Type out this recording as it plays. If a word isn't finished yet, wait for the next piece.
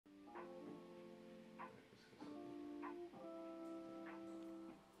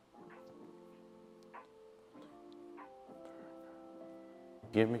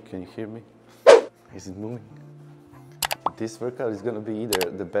Hear me? Can you hear me? Is it moving? This workout is gonna be either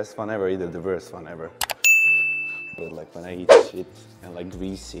the best one ever, either the worst one ever. But like when I eat shit and like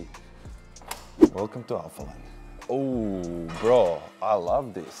greasy. Welcome to Alpha Land. Oh, bro, I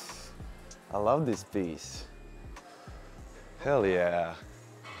love this. I love this piece. Hell yeah.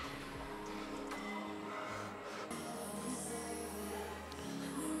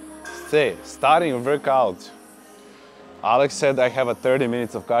 Say, starting a workout. Alex said I have a 30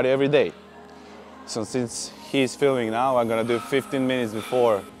 minutes of cardio every day. So since he's filming now, I'm gonna do 15 minutes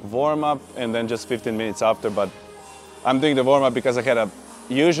before warm up and then just 15 minutes after. But I'm doing the warm up because I had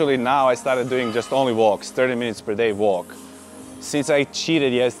usually now I started doing just only walks, 30 minutes per day walk. Since I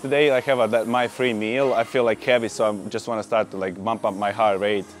cheated yesterday, I have my free meal. I feel like heavy, so I just wanna start to like bump up my heart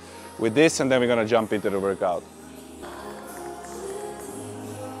rate with this, and then we're gonna jump into the workout.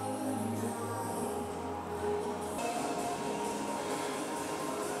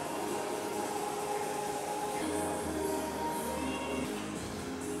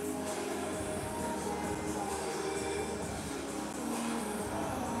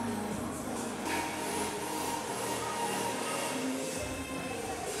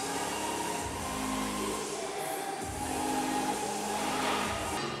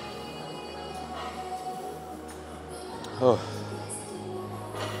 Oh.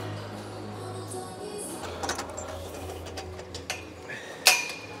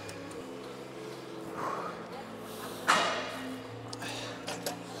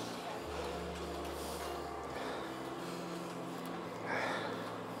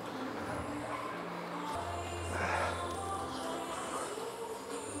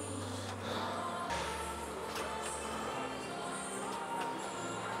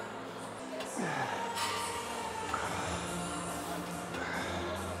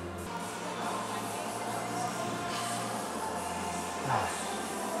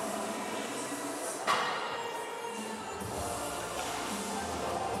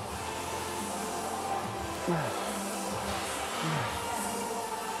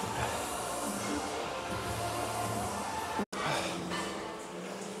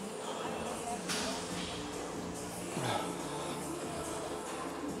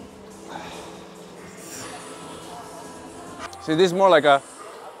 See, this is more like a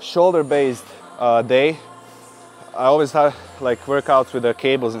shoulder-based day. I always have like workouts with the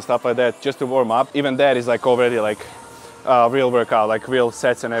cables and stuff like that just to warm up. Even that is like already like real workout, like real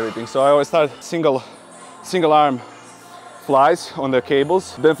sets and everything. So I always start single arm flies on the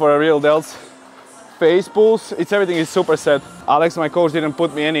cables. Then for a real delts, face pulls. Everything is superset. Alex, my coach, didn't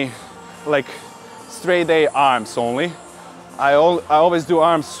put me any like straight day arms only. I always do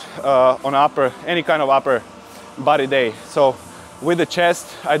arms on any kind of upper body day. So with the chest,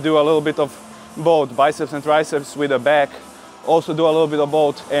 I do a little bit of both biceps and triceps. With the back, also do a little bit of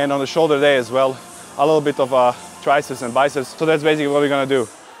both. And on the shoulder day as well, a little bit of triceps and biceps. So that's basically what we're gonna do.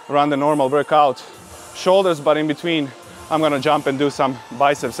 Run the normal workout, shoulders, but in between, I'm gonna jump and do some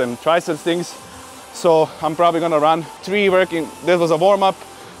biceps and triceps things. So I'm probably gonna run this was a warm up,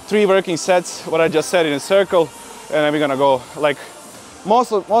 3 working sets, what I just said in a circle. And then we're gonna go like,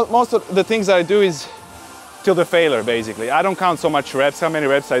 most of the things that I do is till the failure, basically. I don't count so much reps, how many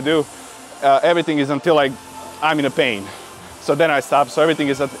reps I do. Everything is until I'm in a pain. So then I stop. So everything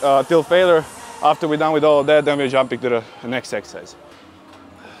is till failure. After we're done with all of that, then we're jumping to the next exercise.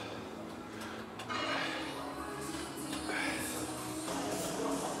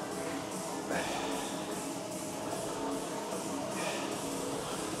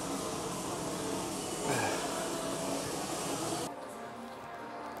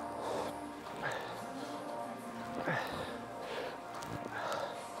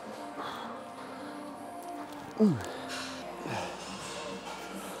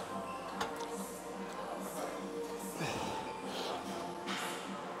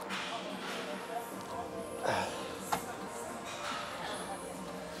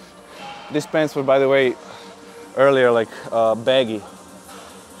 These pants were, by the way, earlier like baggy.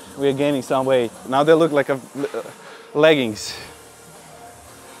 We are gaining some weight. Now they look like leggings.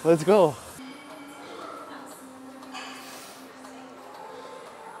 Let's go.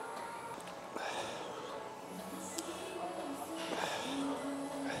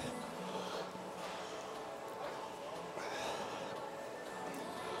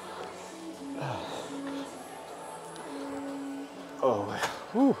 Oh,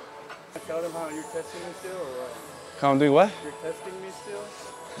 whew. Tell them how you're testing me still, or what? How I'm doing what? You're testing me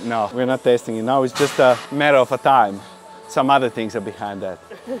still? No, we're not testing it now. It's just a matter of a time. Some other things are behind that.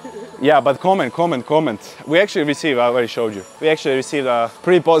 Yeah, but comment. We actually received, I already showed you. We actually received a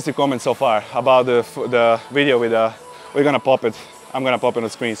pretty positive comment so far about the video with we're gonna pop it I'm gonna pop it on the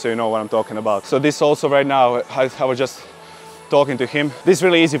screen so you know what I'm talking about. So this also right now, I was just talking to him. This is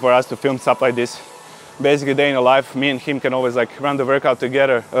really easy for us to film stuff like this. Basically day in the life, me and him can always like run the workout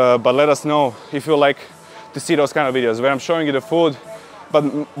together. But let us know if you like to see those kind of videos where I'm showing you the food, but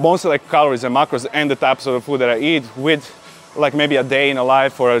mostly like calories and macros and the types of the food that I eat with like maybe a day in a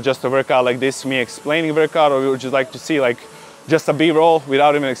life or just a workout like this, me explaining workout, or you would just like to see like just a B-roll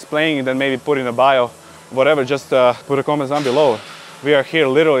without even explaining and then maybe put in a bio, whatever, just put a comments down below. We are here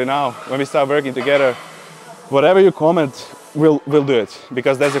literally now. When we start working together, whatever you comment, we'll do it,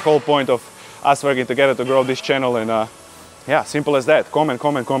 because that's the whole point of us working together to grow this channel. And yeah, simple as that.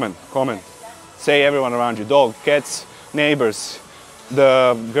 Comment. Say everyone around you, dog, cats, neighbors,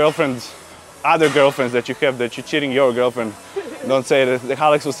 the girlfriends, other girlfriends that you have, that you're cheating your girlfriend. Don't say it, the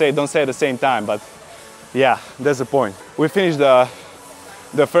Alex will say, don't say it at the same time, but yeah, that's the point. We finished the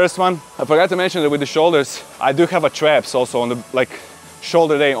first one. I forgot to mention that with the shoulders, I do have a traps also on the like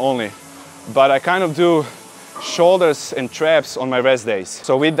shoulder day only, but I kind of do shoulders and traps on my rest days.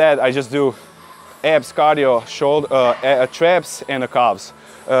 So with that, I just do abs, cardio, shoulder, traps and the calves.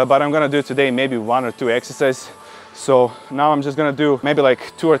 But I'm gonna do today maybe 1 or 2 exercises. So now I'm just gonna do maybe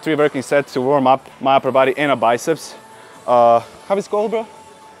like 2 or 3 working sets to warm up my upper body and a biceps. How is it called, bro?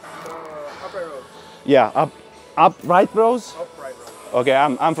 Upright rows. Yeah, upright rows? Upright rows. Okay,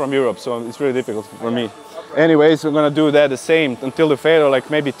 I'm from Europe, so it's really difficult for me. Anyways, we're gonna do that the same until the failure, like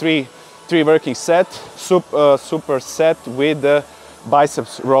maybe three working set, super set with the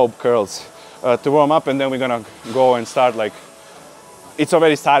biceps rope curls to warm up, and then we're gonna go and start like, it's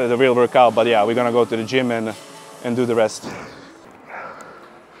already started the real workout, but yeah, we're gonna go to the gym and do the rest.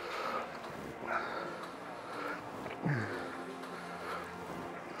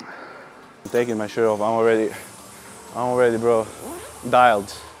 I'm taking my shirt off, I'm already, bro,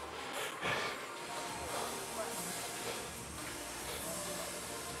 dialed.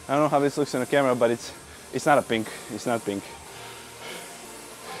 I don't know how this looks in the camera, but it's not a pink. It's not pink.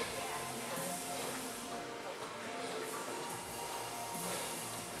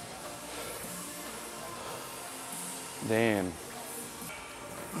 Damn.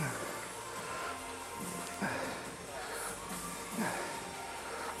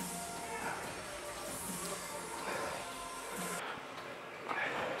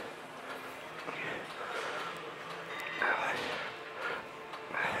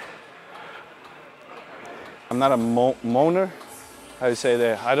 I'm not a moaner. How do you say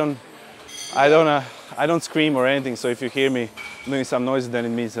that? I don't scream or anything. So if you hear me doing some noise, then it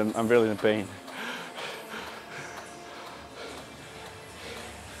means I'm really in pain.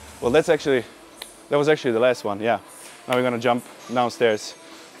 Well, that was actually the last one. Yeah. Now we're gonna jump downstairs,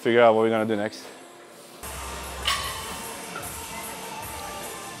 figure out what we're gonna do next.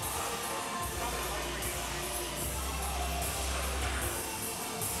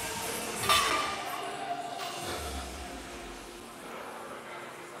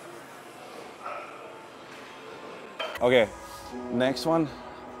 Okay, next one,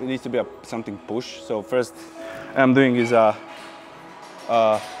 it needs to be something push. So first I'm doing is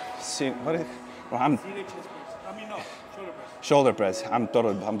shoulder press. Shoulder press.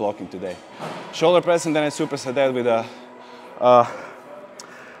 I'm blocking today. Shoulder press, and then I superset that with a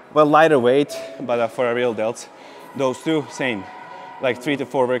well, lighter weight, but for a real delts. Those two, same, like 3 to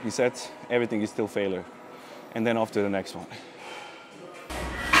 4 working sets. Everything is still failure, and then off to the next one.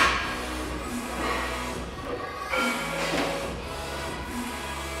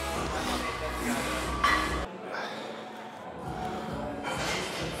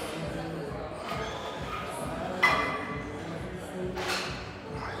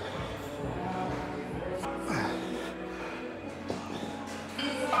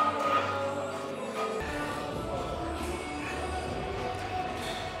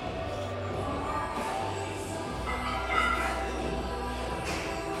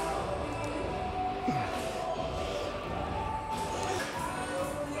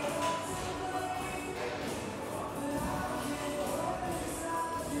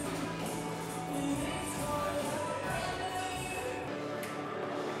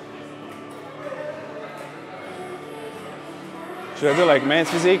 Should I do like man's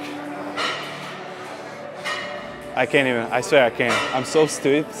physique? I can't even, I swear I can't. I'm so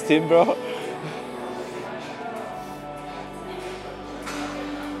stiff, bro.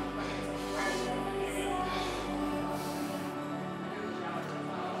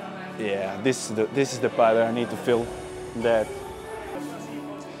 Yeah, this is the part where I need to feel that.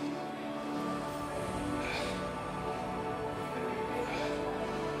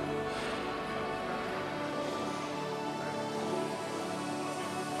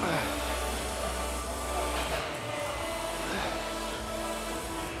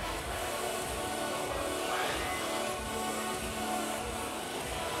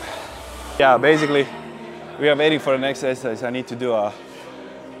 Yeah, basically, we are waiting for the next exercise. I need to do a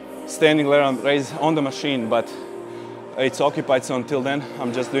standing lateral raise on the machine, but it's occupied, so until then,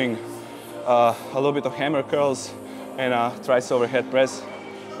 I'm just doing a little bit of hammer curls and a triceps overhead press.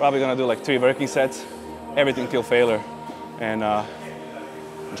 Probably gonna do like 3 working sets, everything till failure, and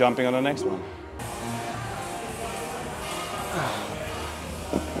jumping on the next one.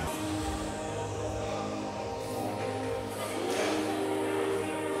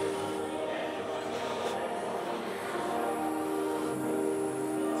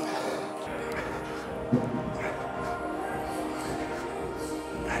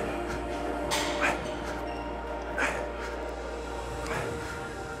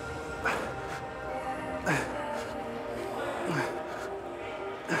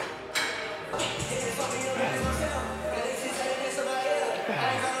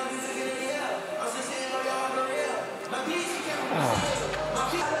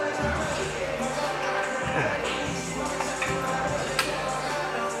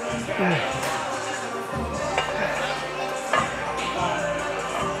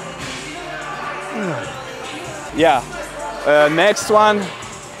 Yeah, next one,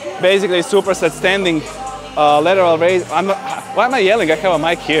 basically superset standing lateral raise. Why am I yelling? I have a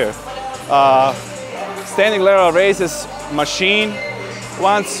mic here. Standing lateral raises machine,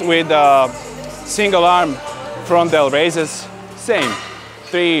 once with single arm front delt raises, same,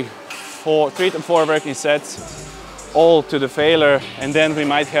 3 to 4 working sets, all to the failure, and then we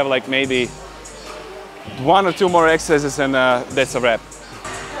might have like maybe 1 or 2 more exercises, and that's a wrap.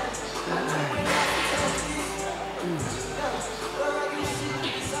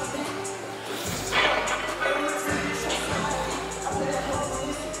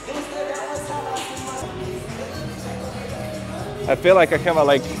 I feel like I have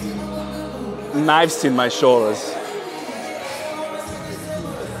like knives in my shoulders.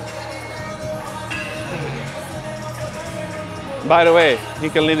 By the way, you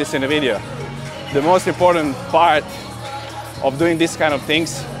can leave this in the video. The most important part of doing this kind of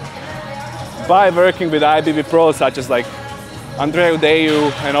things, by working with IBB pros such as like Andreu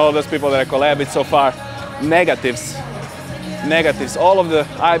Deyu and all those people that I collab with so far, negatives. All of the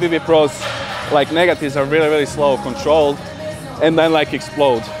IBB pros, like negatives are really, really slow, controlled, and then like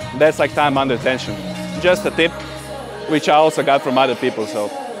explode. That's like time under tension. Just a tip, which I also got from other people,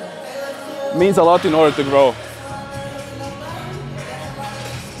 so means a lot in order to grow.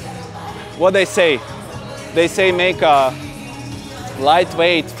 What they say make a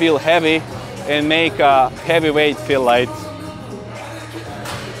lightweight feel heavy and make a heavyweight feel light.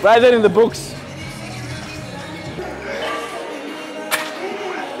 Write that in the books.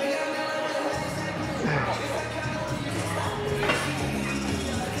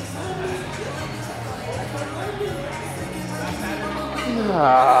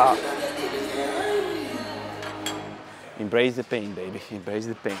 Embrace the pain, baby. Embrace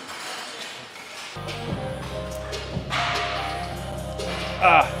the pain.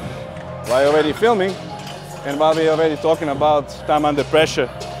 While already filming and while we're already talking about time under pressure,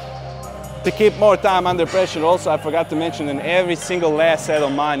 to keep more time under pressure, also I forgot to mention that every single last set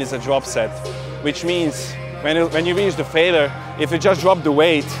of mine is a drop set, which means when you reach the failure, if you just drop the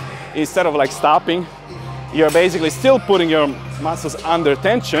weight instead of like stopping, you're basically still putting your muscles under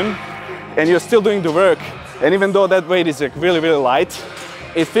tension and you're still doing the work. And even though that weight is like really, really light,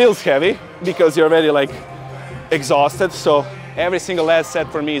 it feels heavy because you're already like exhausted. So every single last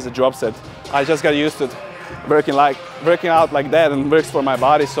set for me is a drop set. I just got used to working out like that, and works for my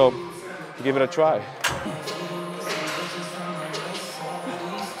body, so give it a try.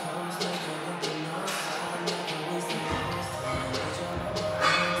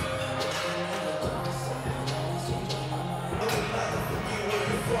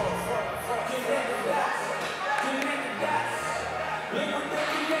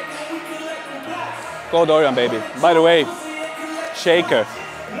 Go Dorian, baby. By the way, shaker.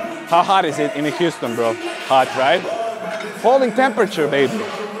 How hot is it in Houston, bro? Hot, right? Holding temperature, baby.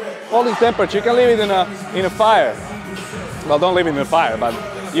 Holding temperature. You can leave it in a fire. Well, don't leave it in a fire, but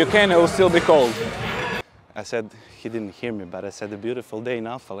you can. It will still be cold. I said, he didn't hear me, but I said a beautiful day in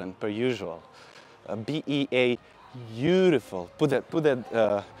Alphaland, per usual. B-E-A, beautiful. Put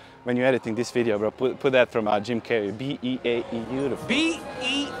that. When you're editing this video, bro, put that from Jim Carrey. B-E-A, beautiful.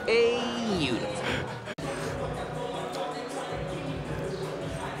 B-E-A, beautiful.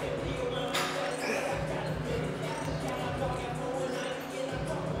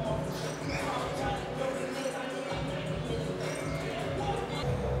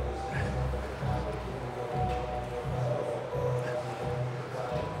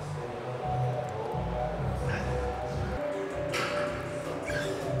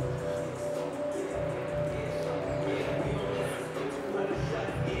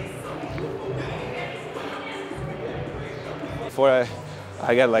 before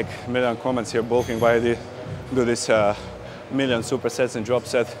I get like a million comments here bulking why I do this million supersets and drop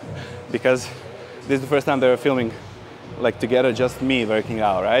set, because this is the first time they were filming like together, just me working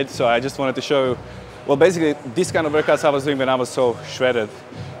out, right? So I just wanted to show you, well, basically this kind of workouts I was doing when I was so shredded,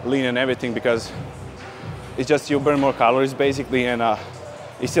 lean and everything, because it's just you burn more calories basically, and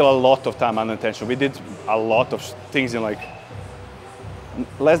it's still a lot of time under tension. We did a lot of things in like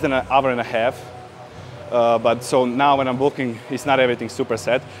less than an hour and a half. But so now when I'm bulking, it's not everything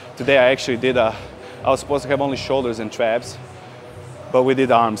superset. Today I actually did I was supposed to have only shoulders and traps, but we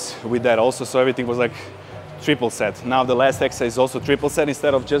did arms with that also, so everything was like triple set. Now the last exercise is also triple set.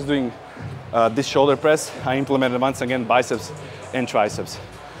 Instead of just doing this shoulder press, I implemented once again biceps and triceps.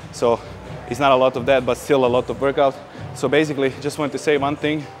 So it's not a lot of that, but still a lot of workout. So basically, just want to say one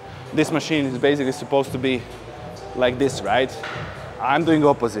thing. This machine is basically supposed to be like this, right? I'm doing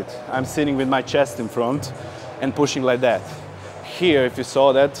opposite. I'm sitting with my chest in front and pushing like that. Here, if you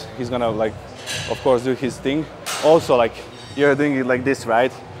saw that, he's gonna like, of course, do his thing. Also, like, you're doing it like this,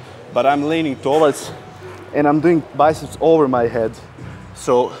 right? But I'm leaning towards and I'm doing biceps over my head.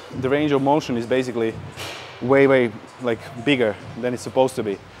 So the range of motion is basically way like bigger than it's supposed to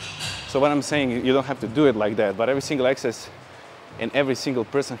be. So what I'm saying, you don't have to do it like that, but every single exercise and every single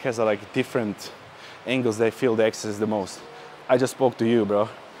person has a, like different angles they feel the exercise the most. I just spoke to you, bro.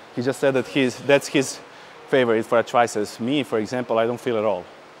 He just said that that's his favorite for a triceps. Me, for example, I don't feel at all.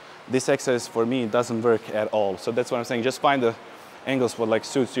 This exercise for me doesn't work at all. So that's what I'm saying. Just find the angles what like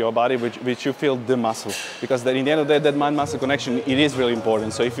suits your body, which you feel the muscle. Because in the end of the day, that mind-muscle connection, it is really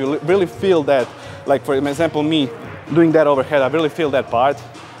important. So if you really feel that, like for example, me doing that overhead, I really feel that part.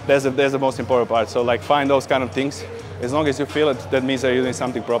 There's the most important part. So like find those kind of things. As long as you feel it, that means that you're doing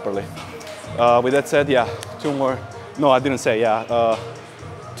something properly. With that said, yeah, 2 more. No, I didn't say, yeah.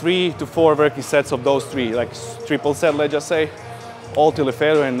 3 to 4 working sets of those 3, like triple set, let's just say, all till the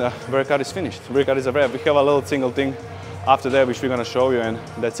failure, and the workout is finished. Workout is a wrap. We have a little single thing after that, which we're gonna show you, and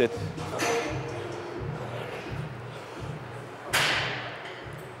that's it.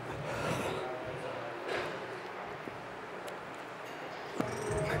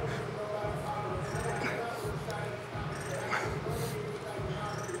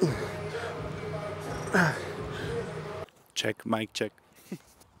 Check, mic check.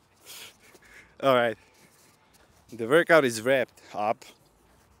 All right, the workout is wrapped up.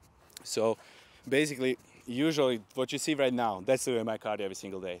 So basically, usually what you see right now, that's doing my cardio every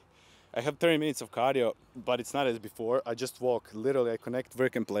single day. I have 30 minutes of cardio, but it's not as before. I just walk, literally I connect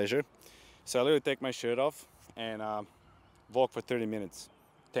work and pleasure. So I literally take my shirt off and walk for 30 minutes.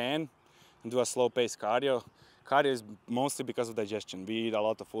 10, and do a slow pace cardio. Cardio is mostly because of digestion. We eat a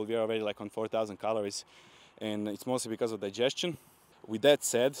lot of food. We are already like on 4,000 calories, and it's mostly because of digestion. With that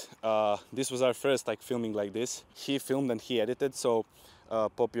said, this was our first like filming like this. He filmed and he edited, so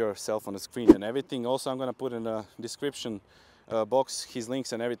pop yourself on the screen and everything. Also, I'm gonna put in the description box his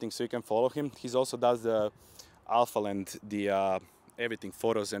links and everything so you can follow him. He also does the Alpha and the everything,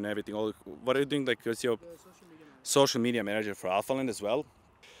 photos and everything. What are you doing? Like, what's your social media manager for Alpha Land as well?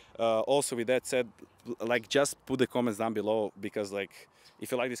 Also, with that said, like, just put the comments down below, because like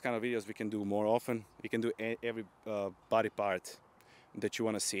if you like this kind of videos, we can do more often. We can do every body part that you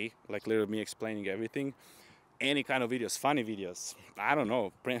want to see, like literally me explaining everything. Any kind of videos, funny videos, I don't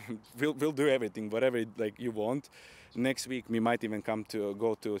know, we'll do everything, whatever like you want. Next week we might even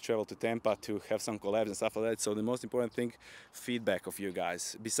travel to Tampa to have some collabs and stuff like that. So the most important thing, feedback of you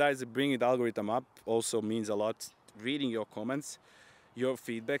guys. Besides bringing the algorithm up, also means a lot. Reading your comments, your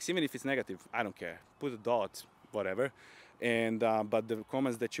feedbacks, even if it's negative, I don't care. Put a dot, whatever. And but the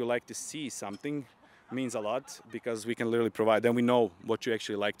comments that you like to see something means a lot, because we can literally provide. Then we know what you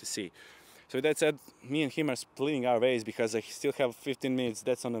actually like to see. So that said, me and him are splitting our ways, because I still have 15 minutes.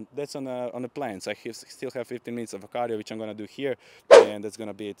 That's on the plan. So I still have 15 minutes of a cardio, which I'm gonna do here, and that's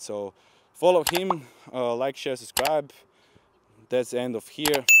gonna be it. So follow him, like, share, subscribe. That's the end of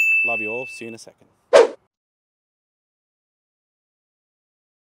here. Love you all. See you in a second.